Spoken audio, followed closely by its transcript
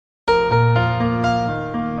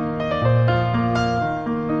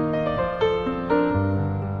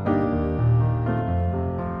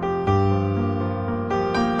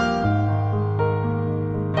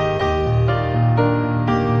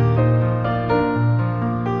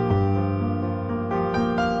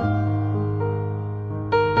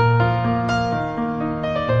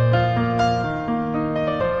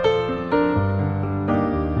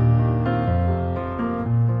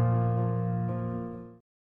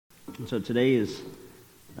So today is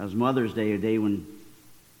Mother's Day, a day when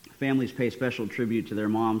families pay special tribute to their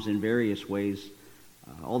moms in various ways,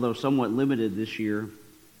 although somewhat limited this year.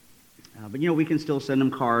 But we can still send them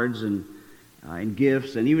cards and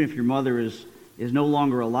gifts, and even if your mother is no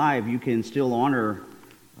longer alive, you can still honor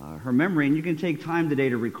her memory, and you can take time today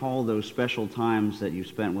to recall those special times that you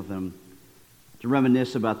spent with them, to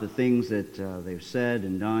reminisce about the things that they've said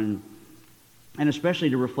and done, and especially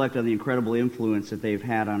to reflect on the incredible influence that they've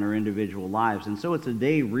had on our individual lives. And so it's a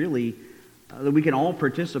day really that we can all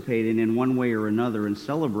participate in one way or another and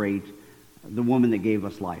celebrate the woman that gave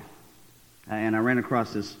us life. And I ran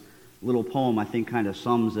across this little poem I think kind of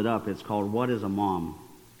sums it up. It's called "What is a Mom?"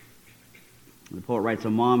 The poet writes, "A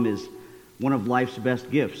mom is one of life's best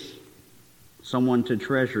gifts, someone to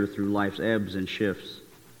treasure through life's ebbs and shifts.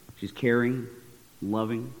 She's caring,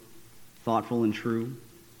 loving, thoughtful, and true.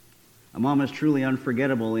 A mom is truly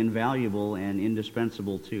unforgettable, invaluable, and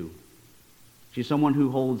indispensable too. She's someone who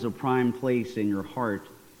holds a prime place in your heart.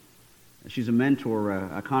 She's a mentor,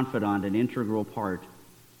 a confidant, an integral part.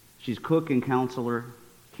 She's cook and counselor,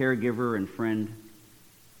 caregiver and friend,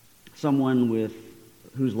 someone with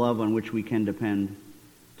whose love on which we can depend,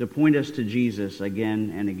 to point us to Jesus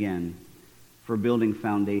again and again, for building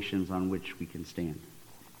foundations on which we can stand."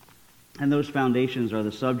 And those foundations are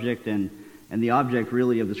the subject and the object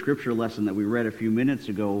really of the scripture lesson that we read a few minutes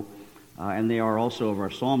ago, and they are also of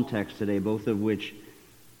our psalm text today, both of which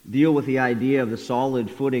deal with the idea of the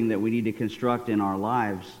solid footing that we need to construct in our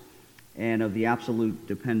lives and of the absolute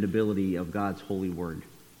dependability of God's holy word.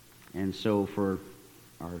 And so for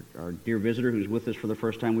our dear visitor who's with us for the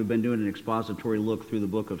first time, we've been doing an expository look through the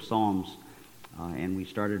book of Psalms, and we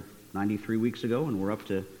started 93 weeks ago, and we're up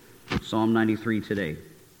to Psalm 93 today.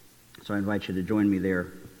 So I invite you to join me there.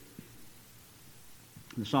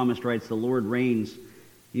 The psalmist writes, "The Lord reigns,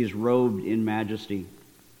 he is robed in majesty.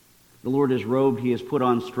 The Lord is robed, he has put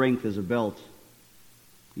on strength as a belt.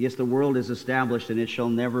 Yes, the world is established, and it shall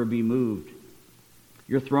never be moved.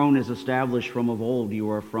 Your throne is established from of old, you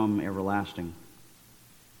are from everlasting.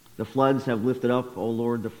 The floods have lifted up, O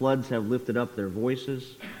Lord, the floods have lifted up their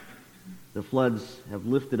voices. The floods have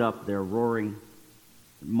lifted up their roaring,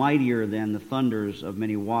 mightier than the thunders of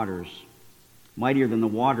many waters, mightier than the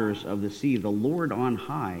waters of the sea. The Lord on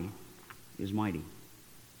high is mighty.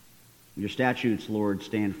 Your statutes, Lord,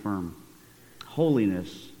 stand firm.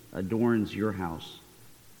 Holiness adorns your house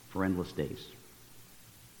for endless days."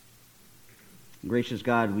 Gracious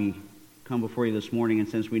God, we come before you this morning, and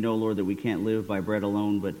since we know, Lord, that we can't live by bread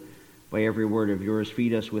alone, but by every word of yours,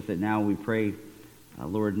 feed us with it now, we pray.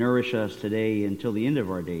 Lord, nourish us today until the end of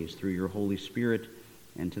our days through your Holy Spirit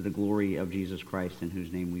and to the glory of Jesus Christ, in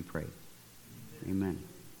whose name we pray. Amen.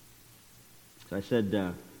 So I said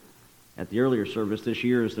at the earlier service, this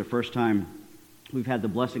year is the first time we've had the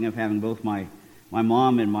blessing of having both my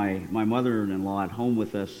mom and my mother-in-law at home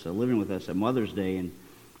with us, living with us at Mother's Day, and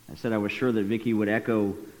I said I was sure that Vicki would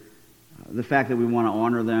echo the fact that we want to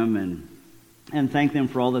honor them and thank them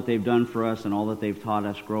for all that they've done for us and all that they've taught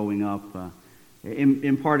us growing up,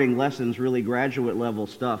 imparting lessons, really graduate level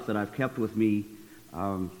stuff that I've kept with me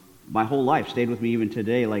my whole life, stayed with me even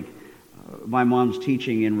today, like my mom's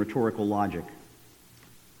teaching in rhetorical logic.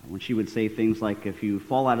 When she would say things like, "If you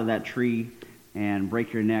fall out of that tree and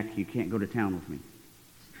break your neck, you can't go to town with me."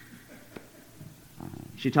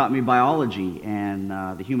 She taught me biology and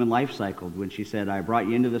the human life cycle when she said, "I brought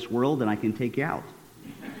you into this world and I can take you out."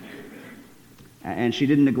 And she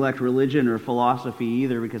didn't neglect religion or philosophy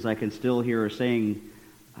either, because I can still hear her saying,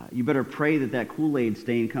 "You better pray that Kool-Aid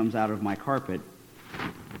stain comes out of my carpet."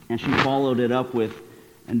 And she followed it up with,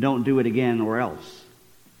 "And don't do it again or else."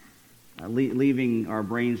 Leaving our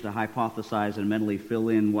brains to hypothesize and mentally fill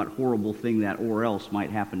in what horrible thing that or else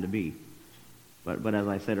might happen to be. But as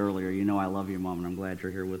I said earlier, I love you, Mom, and I'm glad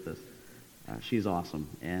you're here with us. She's awesome.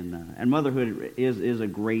 And motherhood is a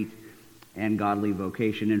great and godly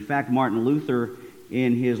vocation. In fact, Martin Luther,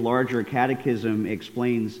 in his larger catechism,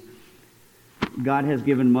 explains God has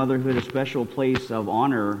given motherhood a special place of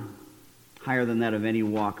honor higher than that of any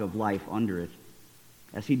walk of life under it,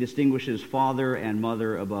 as he distinguishes father and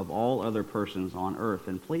mother above all other persons on earth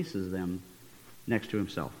and places them next to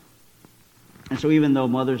himself. And so even though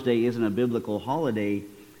Mother's Day isn't a biblical holiday,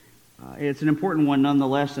 it's an important one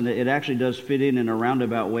nonetheless, and it actually does fit in a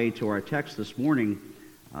roundabout way to our text this morning,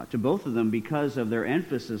 to both of them, because of their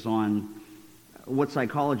emphasis on what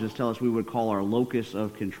psychologists tell us we would call our locus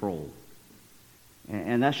of control.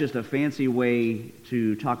 And that's just a fancy way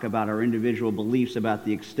to talk about our individual beliefs about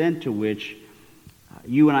the extent to which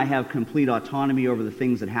you and I have complete autonomy over the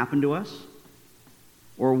things that happen to us,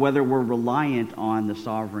 or whether we're reliant on the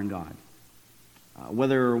sovereign God.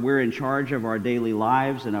 whether we're in charge of our daily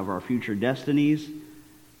lives and of our future destinies,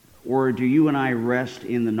 or do you and I rest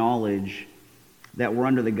in the knowledge that we're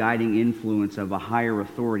under the guiding influence of a higher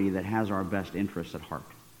authority that has our best interests at heart?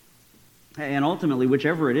 And ultimately,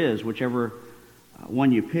 whichever it is, whichever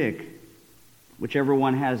one you pick, whichever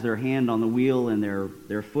one has their hand on the wheel and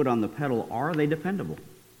their foot on the pedal, are they dependable?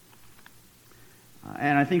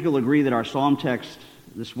 And I think you'll agree that our psalm text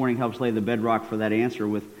this morning helps lay the bedrock for that answer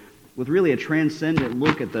with really a transcendent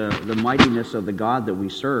look at the mightiness of the God that we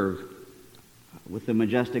serve, with the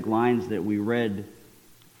majestic lines that we read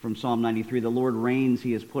from Psalm 93. The Lord reigns,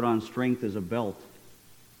 he has put on strength as a belt.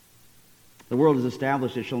 The world is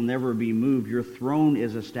established, it shall never be moved. Your throne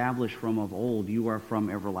is established from of old, you are from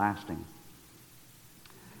everlasting.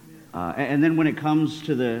 And then when it comes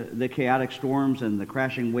to the chaotic storms and the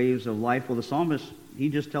crashing waves of life, well, the psalmist, he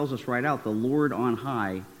just tells us right out, the Lord on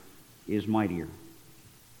high is mightier.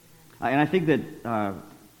 And I think that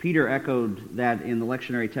Peter echoed that in the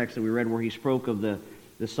lectionary text that we read, where he spoke of the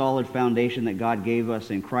solid foundation that God gave us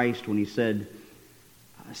in Christ when he said,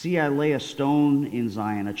 "See, I lay a stone in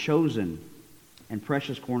Zion, a chosen and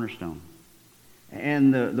precious cornerstone.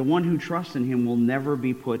 And the one who trusts in him will never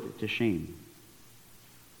be put to shame."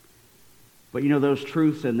 But those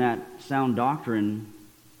truths and that sound doctrine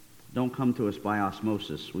don't come to us by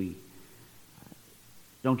osmosis. We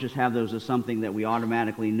don't just have those as something that we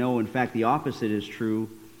automatically know. In fact, the opposite is true,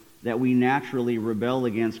 that we naturally rebel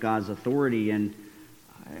against God's authority and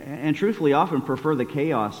truthfully often prefer the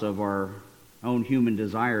chaos of our own human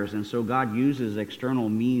desires. And so God uses external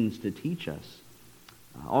means to teach us,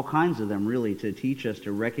 all kinds of them really, to teach us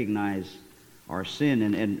to recognize our sin.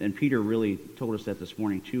 And Peter really told us that this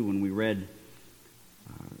morning too when we read,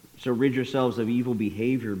 "So rid yourselves of evil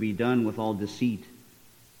behavior, be done with all deceit,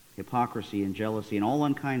 hypocrisy and jealousy, and all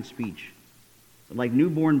unkind speech. But like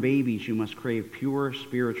newborn babies, you must crave pure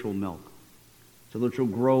spiritual milk, so that you'll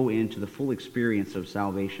grow into the full experience of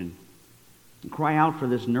salvation. And cry out for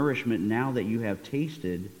this nourishment now that you have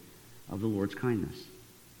tasted of the Lord's kindness."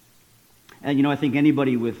 And I think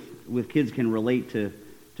anybody with kids can relate to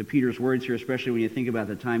Peter's words here, especially when you think about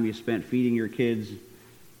the time you spent feeding your kids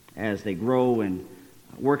as they grow and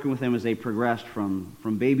working with them as they progressed from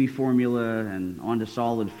baby formula and onto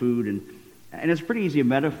solid food. And it's pretty easy a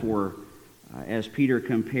metaphor as Peter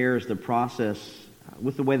compares the process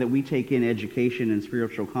with the way that we take in education and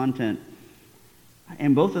spiritual content.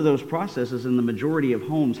 And both of those processes in the majority of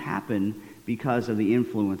homes happen because of the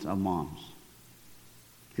influence of moms.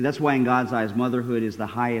 See, that's why in God's eyes, motherhood is the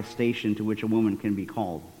highest station to which a woman can be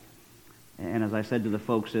called. And as I said to the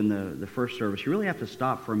folks in the first service, you really have to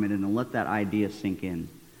stop for a minute and let that idea sink in.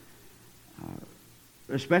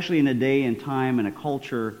 Especially in a day and time and a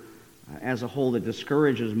culture as a whole that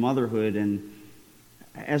discourages motherhood, and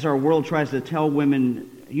as our world tries to tell women,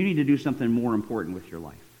 you need to do something more important with your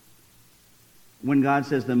life. When God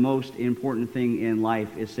says the most important thing in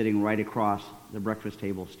life is sitting right across the breakfast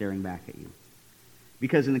table staring back at you.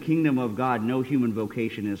 Because in the kingdom of God, no human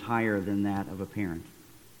vocation is higher than that of a parent.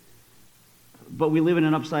 But we live in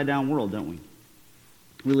an upside-down world, don't we?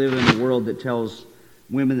 We live in a world that tells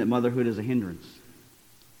women that motherhood is a hindrance,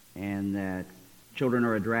 and that children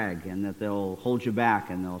are a drag, and that they'll hold you back,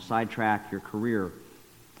 and they'll sidetrack your career.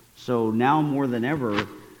 So now more than ever,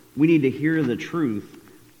 we need to hear the truth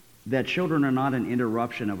that children are not an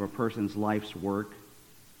interruption of a person's life's work.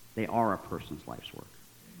 They are a person's life's work.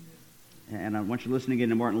 And I want you to listen again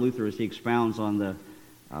to Martin Luther as he expounds on the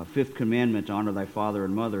fifth commandment, to honor thy father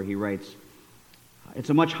and mother. He writes, "It's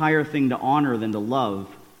a much higher thing to honor than to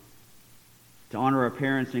love. To honor our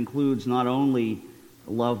parents includes not only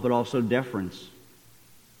love, but also deference,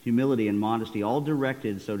 humility, and modesty, all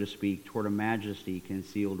directed, so to speak, toward a majesty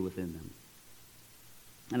concealed within them."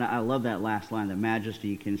 And I love that last line, the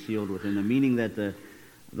majesty concealed within them, meaning that the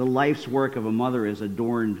life's work of a mother is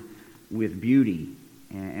adorned with beauty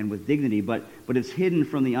and with dignity, but it's hidden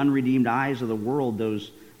from the unredeemed eyes of the world,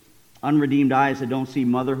 those unredeemed eyes that don't see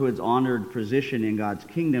motherhood's honored position in God's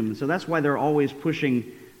kingdom. And so that's why they're always pushing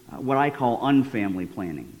what I call unfamily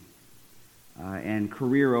planning and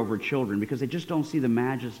career over children, because they just don't see the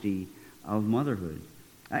majesty of motherhood.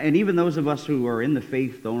 And even those of us who are in the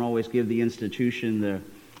faith don't always give the institution the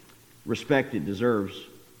respect it deserves.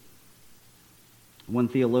 One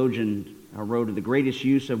theologian wrote, "The greatest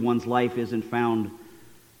use of one's life isn't found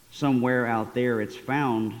somewhere out there. It's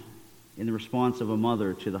found in the response of a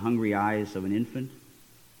mother to the hungry eyes of an infant,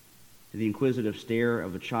 to the inquisitive stare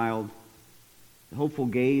of a child, the hopeful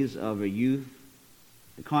gaze of a youth,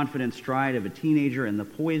 the confident stride of a teenager, and the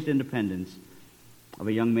poised independence of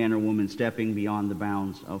a young man or woman stepping beyond the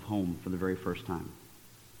bounds of home for the very first time."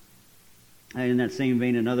 And in that same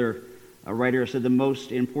vein, another writer said, the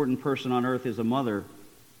most important person on earth is a mother.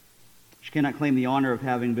 She cannot claim the honor of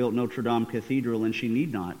having built Notre Dame Cathedral, and she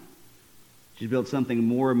need not. She's built something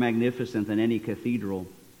more magnificent than any cathedral,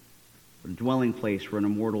 a dwelling place for an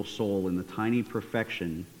immortal soul in the tiny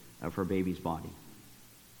perfection of her baby's body.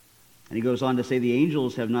 And he goes on to say, the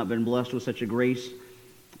angels have not been blessed with such a grace.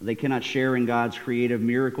 They cannot share in God's creative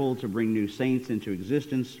miracle to bring new saints into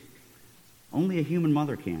existence. Only a human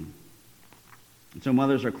mother can. And so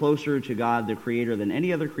mothers are closer to God, the Creator, than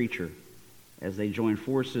any other creature, as they join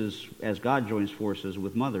forces, as God joins forces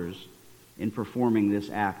with mothers in performing this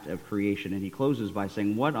act of creation. And he closes by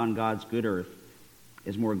saying, what on God's good earth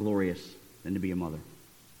is more glorious than to be a mother?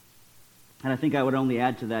 And I think I would only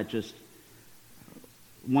add to that just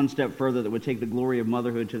one step further that would take the glory of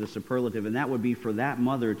motherhood to the superlative, and that would be for that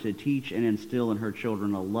mother to teach and instill in her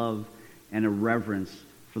children a love and a reverence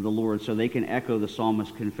for the Lord, so they can echo the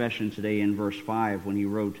psalmist's confession today in verse 5 when he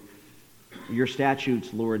wrote, your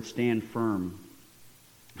statutes, Lord, stand firm.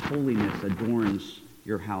 Holiness adorns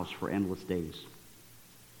your house for endless days.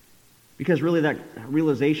 Because really that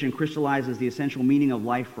realization crystallizes the essential meaning of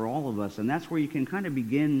life for all of us, and that's where you can kind of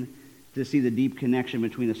begin to see the deep connection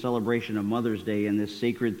between the celebration of Mother's Day and this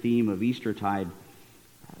sacred theme of Eastertide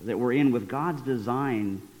that we're in with God's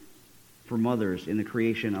design for mothers in the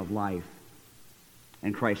creation of life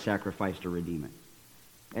and Christ's sacrifice to redeem it.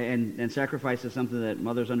 And sacrifice is something that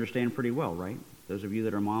mothers understand pretty well, right? Those of you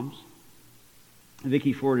that are moms.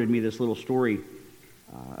 Vicki forwarded me this little story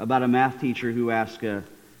about a math teacher who asked a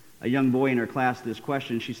young boy in her class this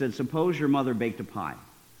question. She said, suppose your mother baked a pie.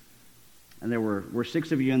 And there were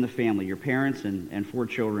 6 of you in the family, your parents and 4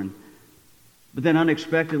 children. But then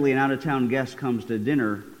unexpectedly an out-of-town guest comes to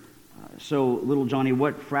dinner. So little Johnny,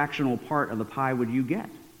 what fractional part of the pie would you get?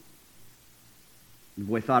 The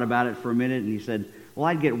boy thought about it for a minute, and he said, well,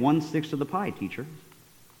 I'd get 1/6 of the pie, teacher.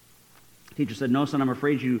 The teacher said, no, son, I'm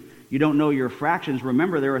afraid you don't know your fractions.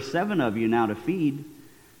 Remember, there are 7 of you now to feed.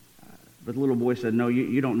 But the little boy said, no,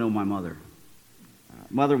 you don't know my mother.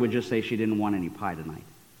 Mother would just say she didn't want any pie tonight.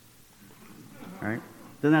 All right?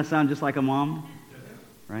 Doesn't that sound just like a mom?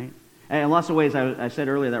 Right? And in lots of ways, I said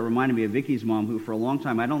earlier, that reminded me of Vicky's mom, who for a long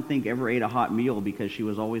time I don't think ever ate a hot meal because she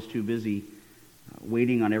was always too busy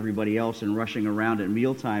waiting on everybody else and rushing around at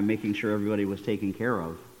mealtime, making sure everybody was taken care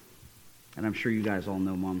of. And I'm sure you guys all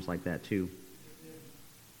know moms like that too.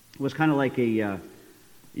 It was kind of like a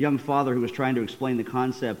young father who was trying to explain the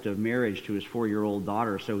concept of marriage to his 4-year-old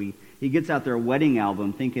daughter. So he gets out their wedding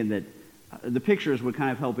album thinking that the pictures would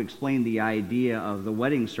kind of help explain the idea of the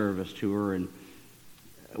wedding service to her. And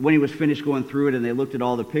when he was finished going through it and they looked at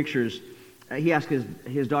all the pictures, he asked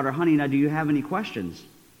his daughter, honey, now do you have any questions?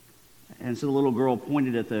 And so the little girl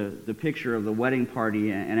pointed at the picture of the wedding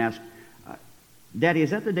party and asked, Daddy,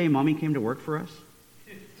 is that the day Mommy came to work for us?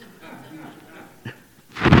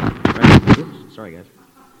 Right? Oops, sorry, guys.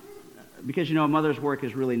 Because, a mother's work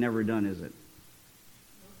is really never done, is it?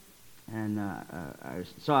 And I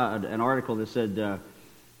saw an article that said,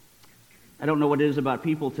 I don't know what it is about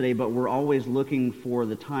people today, but we're always looking for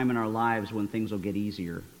the time in our lives when things will get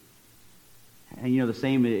easier. And, the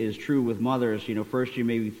same is true with mothers. First you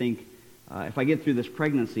maybe think, if I get through this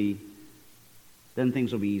pregnancy, then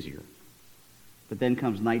things will be easier. But then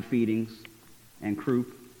comes night feedings and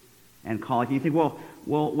croup and colic. And you think, well,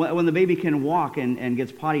 when the baby can walk and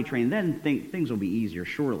gets potty trained, then things will be easier,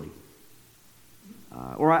 surely.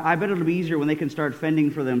 Or I bet it'll be easier when they can start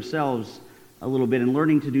fending for themselves a little bit and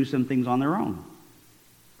learning to do some things on their own.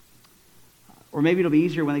 Or maybe it'll be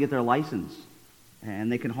easier when they get their license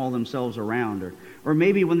and they can haul themselves around. Or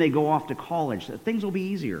maybe when they go off to college, things will be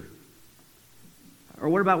easier. Or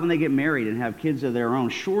what about when they get married and have kids of their own?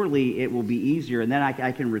 Surely it will be easier, and then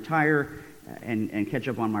I can retire and catch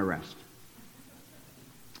up on my rest.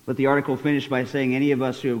 But the article finished by saying any of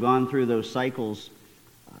us who have gone through those cycles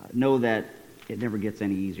know that it never gets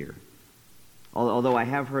any easier. Although I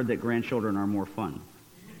have heard that grandchildren are more fun.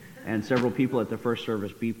 And several people at the first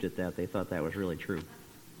service beeped at that. They thought that was really true.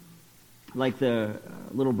 Like the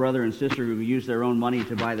little brother and sister who used their own money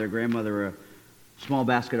to buy their grandmother a small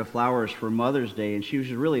basket of flowers for Mother's Day, and she was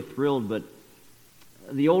really thrilled, but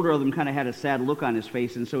the older of them kind of had a sad look on his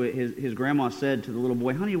face, and so his grandma said to the little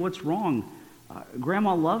boy, honey, what's wrong?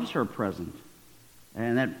 Grandma loves her present.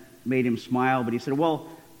 And that made him smile, but he said, well,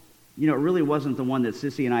 it really wasn't the one that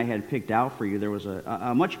Sissy and I had picked out for you. There was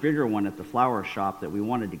a much bigger one at the flower shop that we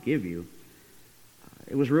wanted to give you.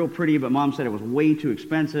 It was real pretty, but Mom said it was way too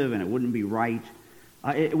expensive and it wouldn't be right.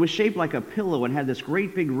 It was shaped like a pillow and had this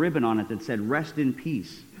great big ribbon on it that said, rest in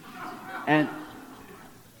peace. And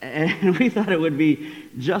And we thought it would be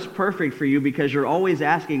just perfect for you because you're always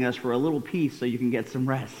asking us for a little peace so you can get some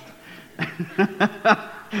rest.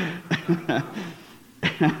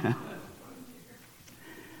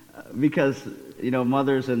 Because,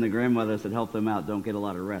 mothers and the grandmothers that help them out don't get a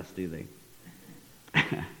lot of rest, do they?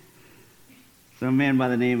 So a man by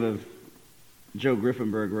the name of Joe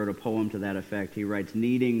Griffenberg wrote a poem to that effect. He writes,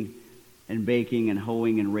 "Kneading and baking and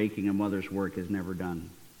hoeing and raking a mother's work is never done.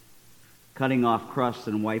 Cutting off crusts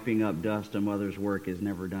and wiping up dust, a mother's work is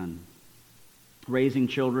never done. Raising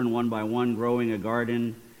children one by one, growing a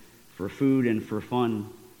garden for food and for fun,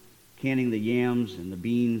 canning the yams and the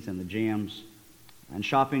beans and the jams, and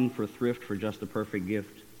shopping for thrift for just the perfect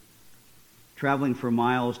gift. Traveling for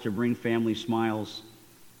miles to bring family smiles,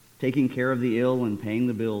 taking care of the ill and paying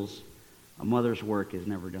the bills, a mother's work is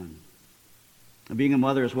never done. Being a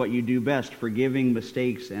mother is what you do best, forgiving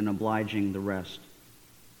mistakes and obliging the rest.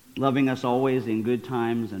 Loving us always in good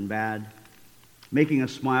times and bad, making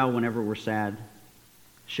us smile whenever we're sad,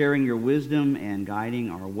 sharing your wisdom and guiding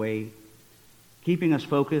our way, keeping us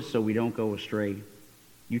focused so we don't go astray.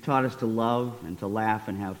 You taught us to love and to laugh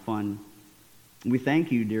and have fun. We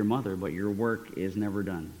thank you, dear mother, but your work is never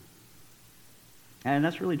done." And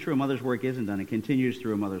that's really true. A mother's work isn't done. It continues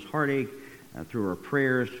through a mother's heartache, through her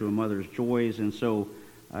prayers, through a mother's joys. And so,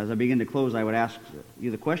 as I begin to close, I would ask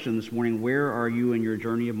you the question this morning: where are you in your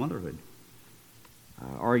journey of motherhood?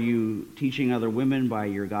 Are you teaching other women by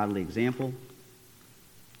your godly example?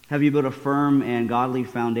 Have you built a firm and godly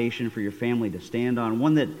foundation for your family to stand on,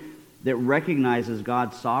 one that recognizes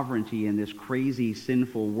God's sovereignty in this crazy,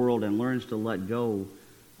 sinful world and learns to let go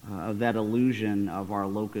of that illusion of our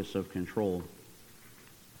locus of control?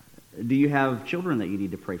 Do you have children that you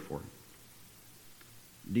need to pray for?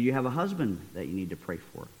 Do you have a husband that you need to pray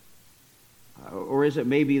for? Or is it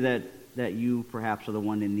maybe that you perhaps are the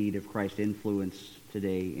one in need of Christ's influence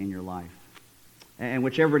today in your life? And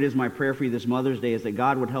whichever it is, my prayer for you this Mother's Day is that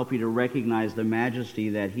God would help you to recognize the majesty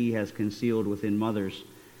that He has concealed within mothers,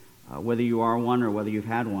 whether you are one or whether you've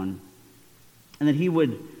had one. And that He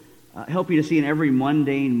would help you to see in every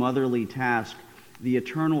mundane motherly task the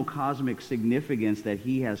eternal cosmic significance that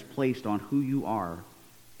He has placed on who you are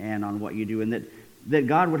and on what you do. And that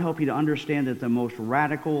God would help you to understand that the most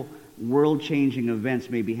radical, world-changing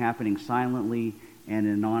events may be happening silently and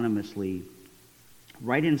anonymously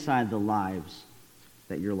right inside the lives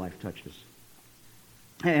that your life touches.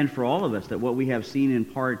 And for all of us, that what we have seen in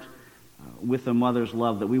part with a mother's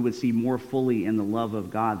love, that we would see more fully in the love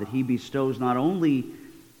of God that He bestows not only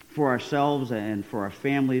for ourselves and for our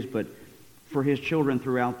families, but for His children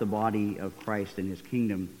throughout the body of Christ and His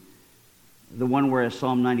kingdom. The one where, as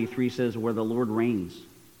Psalm 93 says, where the Lord reigns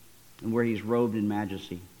and where He's robed in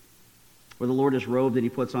majesty. Where the Lord is robed and He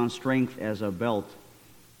puts on strength as a belt.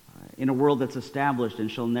 In a world that's established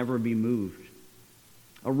and shall never be moved.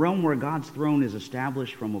 A realm where God's throne is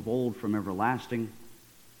established from of old, from everlasting.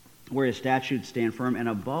 Where His statutes stand firm. And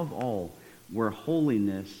above all, where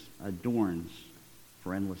holiness adorns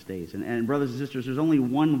for endless days. And brothers and sisters, there's only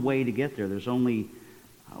one way to get there. There's only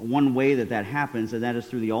one way that happens, and that is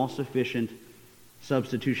through the all-sufficient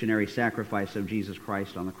substitutionary sacrifice of Jesus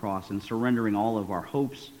Christ on the cross, and surrendering all of our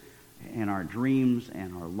hopes and our dreams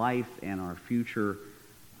and our life and our future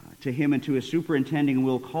to Him and to His superintending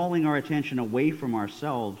will, calling our attention away from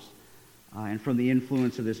ourselves and from the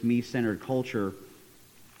influence of this me-centered culture,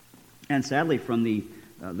 and sadly from the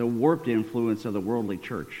warped influence of the worldly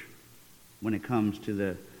church when it comes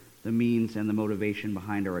to the means and the motivation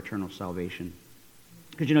behind our eternal salvation.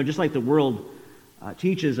 Because, just like the world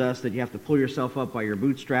teaches us that you have to pull yourself up by your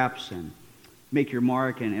bootstraps and make your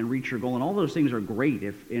mark and reach your goal, and all those things are great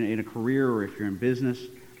if in a career or if you're in business.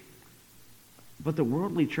 But the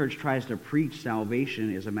worldly church tries to preach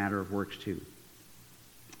salvation is a matter of works too,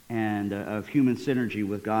 and of human synergy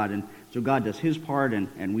with God. And so God does His part,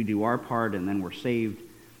 and we do our part, and then we're saved.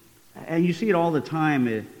 And you see it all the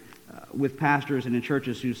time with pastors and in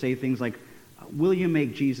churches who say things like, "Will you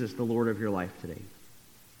make Jesus the Lord of your life today?"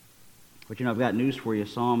 But I've got news for you.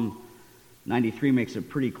 Psalm 93 makes it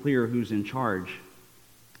pretty clear who's in charge.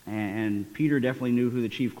 And Peter definitely knew who the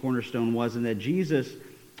chief cornerstone was, and that Jesus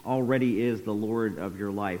already is the Lord of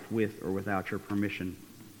your life, with or without your permission.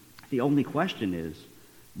 The only question is,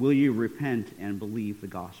 will you repent and believe the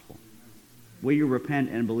gospel? Will you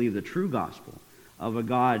repent and believe the true gospel of a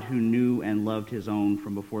God who knew and loved His own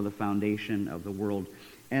from before the foundation of the world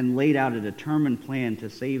and laid out a determined plan to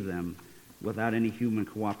save them without any human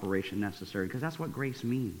cooperation necessary? Because that's what grace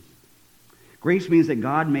means. Grace means that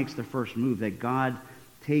God makes the first move, that God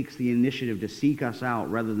takes the initiative to seek us out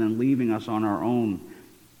rather than leaving us on our own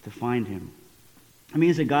to find Him. It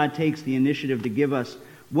means that God takes the initiative to give us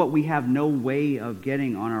what we have no way of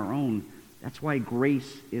getting on our own. That's why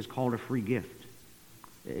grace is called a free gift.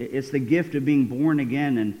 It's the gift of being born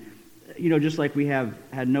again. And, just like we have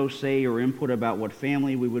had no say or input about what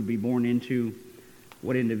family we would be born into,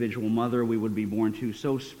 what individual mother we would be born to,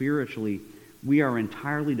 so spiritually, we are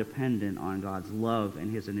entirely dependent on God's love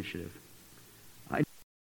and his initiative.